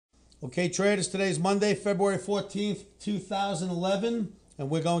Okay, traders, today's Monday, February 14th, 2011, and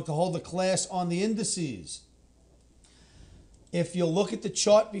we're going to hold a class on the indices. If you look at the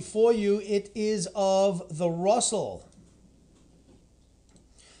chart before you, it is of the Russell.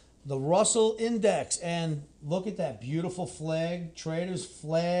 The Russell Index, and look at that beautiful flag. Traders,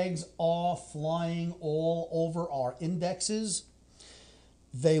 flags are flying all over our indexes.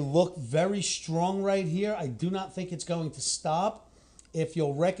 They look very strong right here. I do not think it's going to stop. If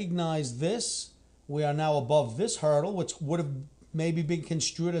you'll recognize this, we are now above this hurdle, which would have maybe been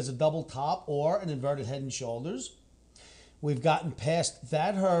construed as a double top or an inverted head and shoulders. We've gotten past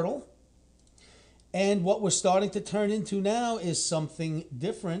that hurdle. And what we're starting to turn into now is something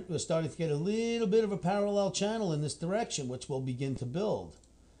different. We're starting to get a little bit of a parallel channel in this direction, which will begin to build.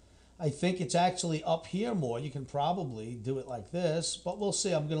 I think it's actually up here more. You can probably do it like this, but we'll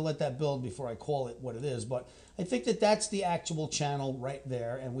see. I'm going to let that build before I call it what it is. But I think that that's the actual channel right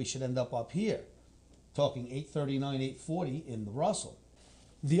there, and we should end up here, talking 839, 840 in the Russell.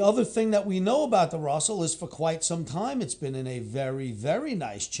 The other thing that we know about the Russell is for quite some time it's been in a very, very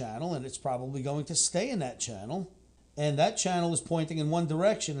nice channel, and it's probably going to stay in that channel. And that channel is pointing in one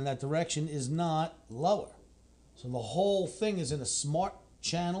direction, and that direction is not lower. So the whole thing is in a smart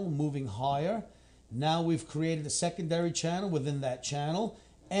channel moving higher. Now we've created a secondary channel within that channel,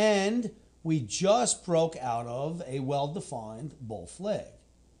 and we just broke out of a well-defined bull flag.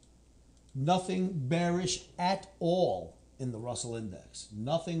 Nothing bearish at all in the Russell Index.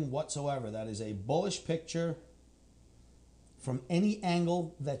 Nothing whatsoever. That is a bullish picture from any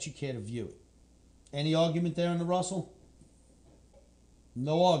angle that you care to view it. Any argument there in the Russell?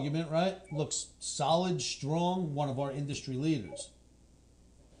 No argument, right? Looks solid, strong, one of our industry leaders.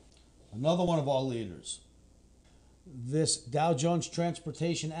 Another one of our leaders. This Dow Jones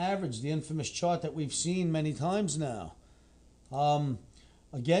Transportation Average, the infamous chart that we've seen many times now.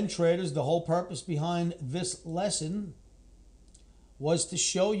 Again, traders, the whole purpose behind this lesson was to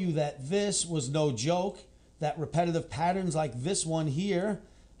show you that this was no joke, that repetitive patterns like this one here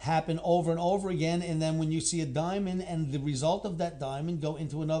happen over and over again, and then when you see a diamond and the result of that diamond go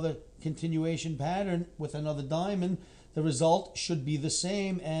into another continuation pattern with another diamond, the result should be the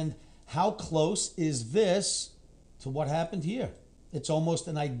same. And how close is this to what happened here? It's almost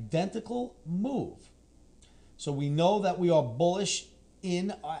an identical move. So we know that we are bullish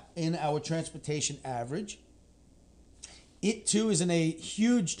in our transportation average. It too is in a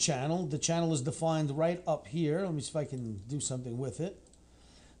huge channel. The channel is defined right up here. Let me see if I can do something with it.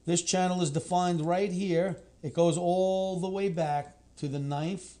 This channel is defined right here. It goes all the way back to the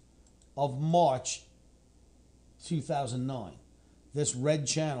 9th of March 2009. This red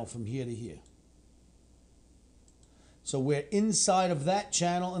channel from here to here. So we're inside of that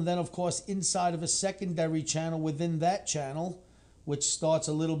channel, and then of course inside of a secondary channel within that channel, which starts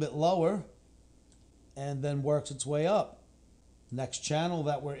a little bit lower and then works its way up. Next channel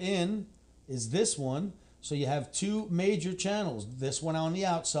that we're in is this one. So you have two major channels. This one on the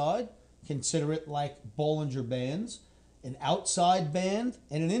outside, consider it like Bollinger Bands. An outside band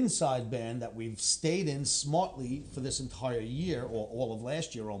and an inside band that we've stayed in smartly for this entire year, or all of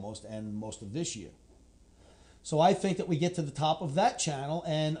last year almost, and most of this year. So I think that we get to the top of that channel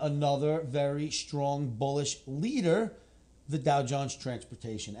and another very strong bullish leader, the Dow Jones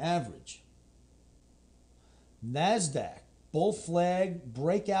Transportation Average. NASDAQ, bull flag,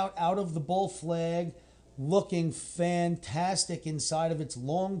 breakout out of the bull flag, looking fantastic inside of its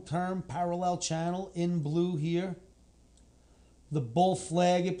long-term parallel channel in blue here. The bull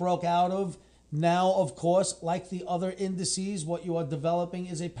flag it broke out of. Now, of course, like the other indices, what you are developing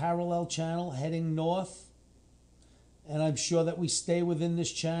is a parallel channel heading north. And I'm sure that we stay within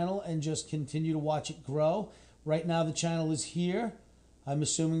this channel and just continue to watch it grow. Right now, the channel is here. I'm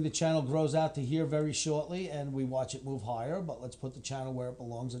assuming the channel grows out to here very shortly and we watch it move higher. But let's put the channel where it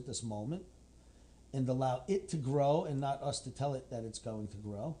belongs at this moment and allow it to grow and not us to tell it that it's going to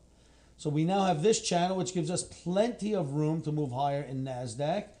grow. So we now have this channel, which gives us plenty of room to move higher in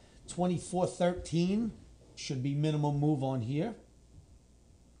NASDAQ. 2413 should be minimum move on here.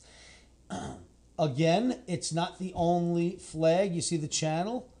 Again, it's not the only flag. You see the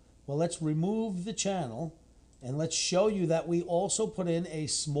channel? Well, let's remove the channel and let's show you that we also put in a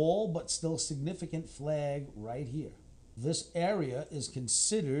small but still significant flag right here. This area is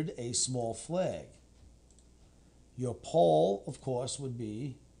considered a small flag. Your pole, of course, would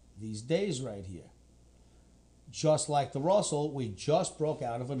be these days right here. Just like the Russell, we just broke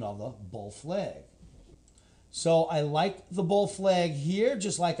out of another bull flag. So I like the bull flag here,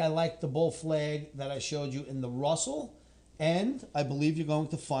 just like I like the bull flag that I showed you in the Russell, and I believe you're going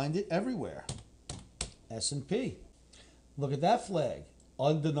to find it everywhere. S&P. Look at that flag.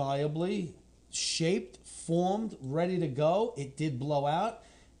 undeniably shaped, formed, ready to go. It did blow out.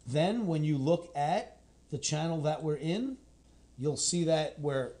 Then when you look at the channel that we're in, you'll see that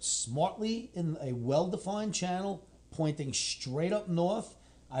we're smartly in a well-defined channel pointing straight up north.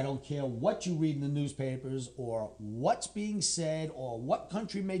 I don't care what you read in the newspapers or what's being said or what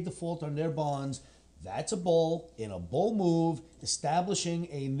country made default on their bonds. That's a bull in a bull move, establishing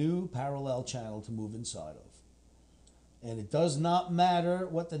a new parallel channel to move inside of. And it does not matter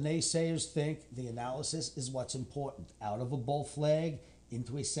what the naysayers think. The analysis is what's important. Out of a bull flag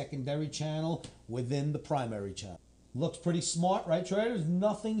into a secondary channel within the primary channel. Looks pretty smart, right, traders?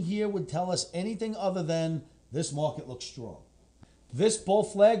 Nothing here would tell us anything other than this market looks strong. This bull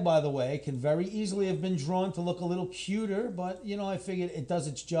flag, by the way, can very easily have been drawn to look a little cuter, but, you know, I figured it does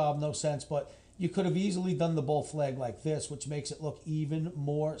its job, no sense. But you could have easily done the bull flag like this, which makes it look even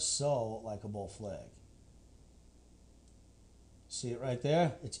more so like a bull flag. See it right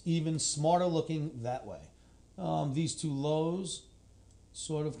there? It's even smarter looking that way. These two lows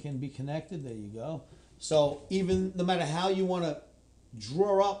sort of can be connected. There you go. So even no matter how you want to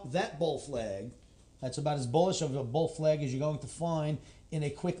draw up that bull flag, that's about as bullish of a bull flag as you're going to find in a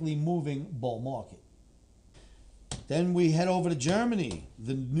quickly moving bull market. Then we head over to Germany,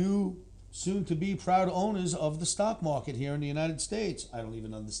 the new soon-to-be proud owners of the stock market here in the United States. I don't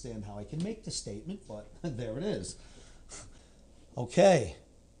even understand how I can make the statement, but there it is. Okay,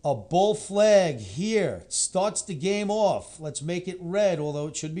 a bull flag here starts the game off. Let's make it red, although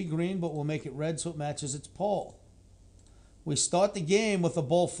it should be green, but we'll make it red so it matches its pole. We start the game with a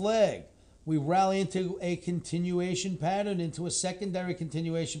bull flag. We rally into a continuation pattern, into a secondary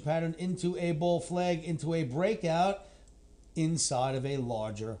continuation pattern, into a bull flag, into a breakout inside of a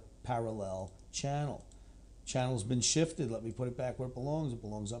larger parallel channel. Channel's been shifted. Let me put it back where it belongs. It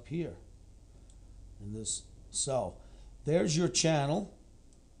belongs up here. In this. So there's your channel.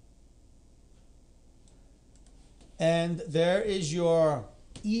 And there is your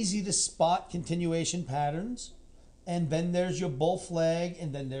easy to spot continuation patterns. And then there's your bull flag,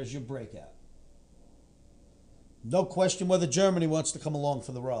 and then there's your breakout. No question whether Germany wants to come along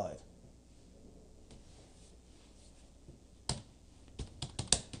for the ride.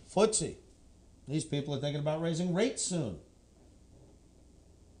 FTSE. These people are thinking about raising rates soon.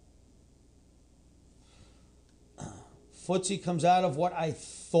 FTSE comes out of what I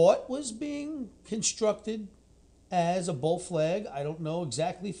thought was being constructed as a bull flag. I don't know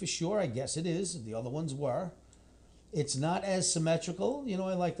exactly for sure. I guess it is. The other ones were. It's not as symmetrical. You know,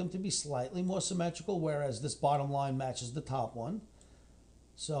 I like them to be slightly more symmetrical, whereas this bottom line matches the top one.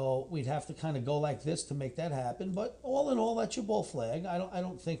 So we'd have to kind of go like this to make that happen. But all in all, that's your bull flag. I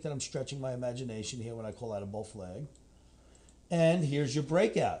don't think that I'm stretching my imagination here when I call that a bull flag. And here's your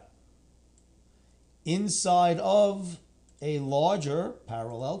breakout. Inside of a larger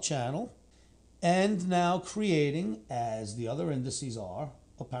parallel channel, and now creating, as the other indices are,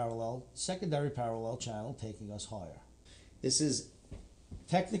 a parallel, secondary parallel channel taking us higher. This is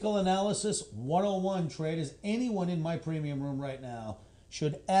technical analysis 101, traders. Anyone in my premium room right now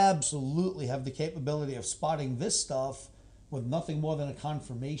should absolutely have the capability of spotting this stuff with nothing more than a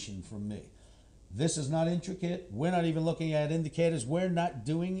confirmation from me. This is not intricate. We're not even looking at indicators. We're not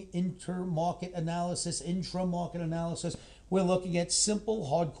doing inter-market analysis, intra-market analysis. We're looking at simple,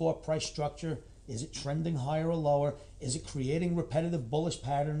 hardcore price structure. Is it trending higher or lower? Is it creating repetitive bullish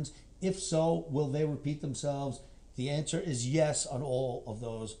patterns? If so, will they repeat themselves? The answer is yes on all of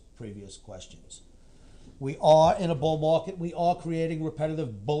those previous questions. We are in a bull market. We are creating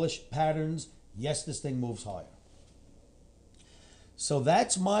repetitive bullish patterns. Yes, this thing moves higher. So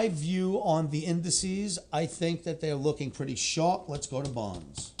that's my view on the indices. I think that they're looking pretty sharp. Let's go to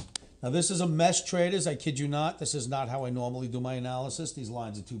bonds. Now, this is a mess, traders. I kid you not. This is not how I normally do my analysis. These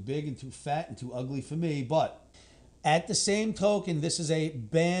lines are too big and too fat and too ugly for me. But at the same token, this is a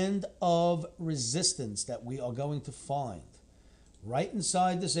band of resistance that we are going to find. Right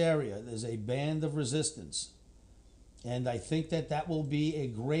inside this area, there's a band of resistance. And I think that that will be a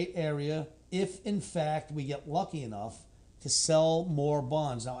great area if, in fact, we get lucky enough to sell more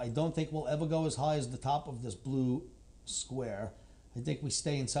bonds. Now, I don't think we'll ever go as high as the top of this blue square. I think we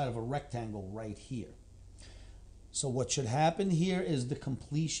stay inside of a rectangle right here. So what should happen here is the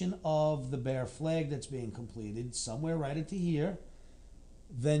completion of the bear flag that's being completed somewhere right into here.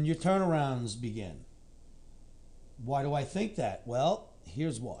 Then your turnarounds begin. Why do I think that? Well,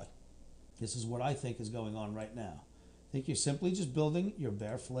 here's why. This is what I think is going on right now. I think you're simply just building your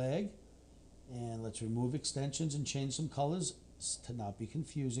bear flag. And let's remove extensions and change some colors to not be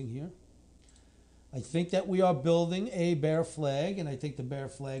confusing here. I think that we are building a bear flag, and I think the bear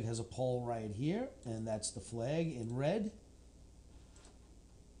flag has a pole right here, and that's the flag in red.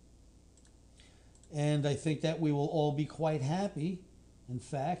 And I think that we will all be quite happy. In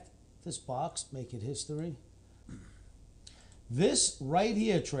fact, this box, make it history. This right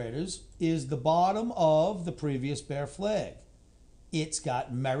here, traders, is the bottom of the previous bear flag. It's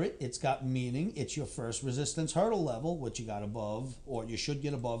got merit, it's got meaning, it's your first resistance hurdle level, which you got above, or you should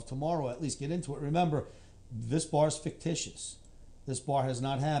get above tomorrow, at least get into it. Remember, this bar is fictitious. This bar has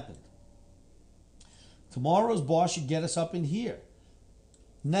not happened. Tomorrow's bar should get us up in here.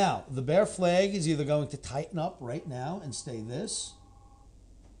 Now, the bear flag is either going to tighten up right now and stay this,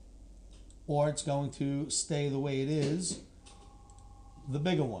 or it's going to stay the way it is, the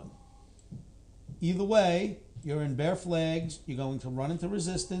bigger one. Either way, you're in bear flags, you're going to run into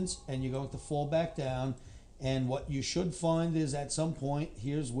resistance, and you're going to fall back down. And what you should find is at some point,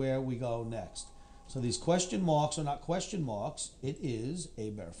 here's where we go next. So these question marks are not question marks. It is a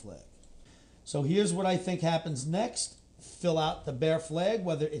bear flag. So here's what I think happens next. Fill out the bear flag,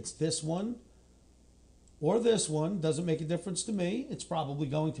 whether it's this one or this one. Doesn't make a difference to me. It's probably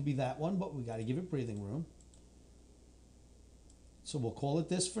going to be that one, but we got to give it breathing room. So we'll call it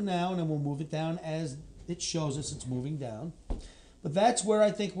this for now, and then we'll move it down as it shows us it's moving down. But that's where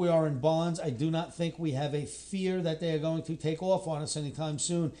I think we are in bonds. I do not think we have a fear that they are going to take off on us anytime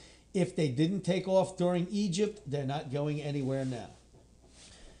soon. If they didn't take off during Egypt, they're not going anywhere now.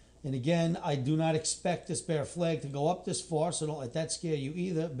 And again, I do not expect this bear flag to go up this far, so don't let that scare you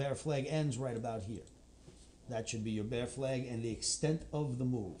either. Bear flag ends right about here. That should be your bear flag and the extent of the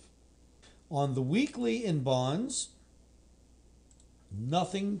move. On the weekly in bonds,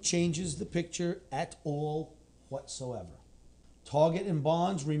 nothing changes the picture at all whatsoever. Target in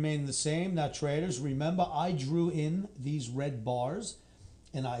bonds remain the same. Now, traders, remember I drew in these red bars,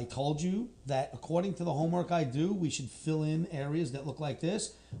 and I told you that according to the homework I do, we should fill in areas that look like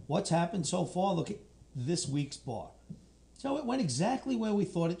this. What's happened so far? Look at this week's bar. So it went exactly where we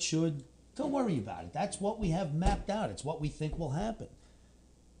thought it should. Don't worry about it. That's what we have mapped out. It's what we think will happen.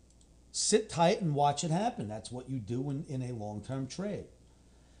 Sit tight and watch it happen. That's what you do in a long-term trade.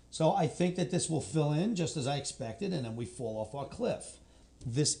 So I think that this will fill in just as I expected, and then we fall off our cliff.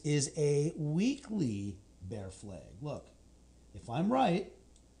 This is a weekly bear flag. Look, if I'm right,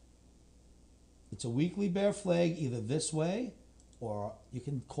 it's a weekly bear flag either this way, or you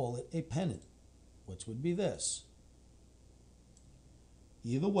can call it a pennant, which would be this.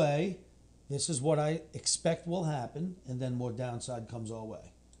 Either way, this is what I expect will happen, and then more downside comes our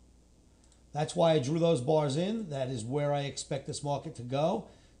way. That's why I drew those bars in. That is where I expect this market to go.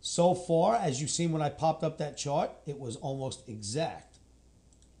 So far, as you've seen when I popped up that chart, it was almost exact.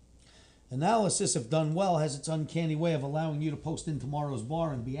 Analysis, if done well, has its uncanny way of allowing you to post in tomorrow's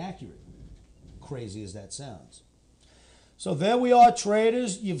bar and be accurate. Crazy as that sounds. So there we are,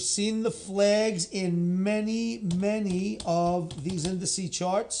 traders. You've seen the flags in many of these indice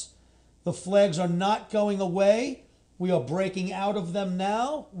charts. The flags are not going away. We are breaking out of them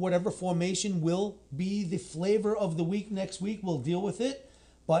now. Whatever formation will be the flavor of the week next week, we'll deal with it.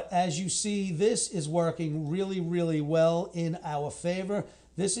 But as you see, this is working really well in our favor.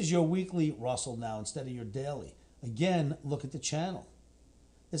 This is your weekly Russell now instead of your daily. Again, look at the channel.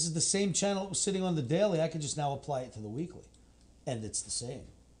 This is the same channel that was sitting on the daily. I can just now apply it to the weekly. And it's the same.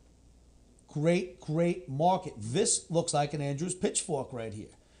 Great market. This looks like an Andrews pitchfork right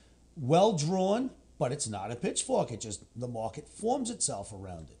here. Well drawn, but it's not a pitchfork. It just, the market forms itself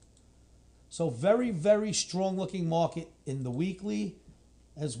around it. So very strong looking market in the weekly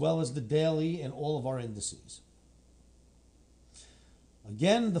as well as the daily and all of our indices.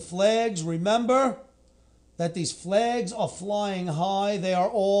 Again, the flags, remember that these flags are flying high. They are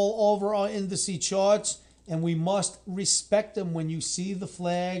all over our indice charts, and we must respect them. When you see the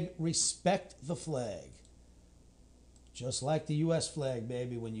flag, respect the flag. Just like the U.S. flag,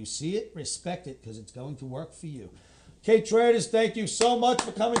 baby. When you see it, respect it, because it's going to work for you. Okay, traders, thank you so much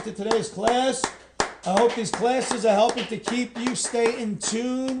for coming to today's class. I hope these classes are helping to keep you stay in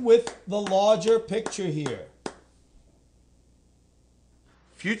tune with the larger picture here.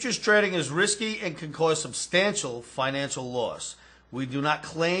 Futures trading is risky and can cause substantial financial loss. We do not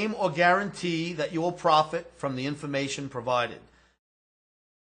claim or guarantee that you will profit from the information provided.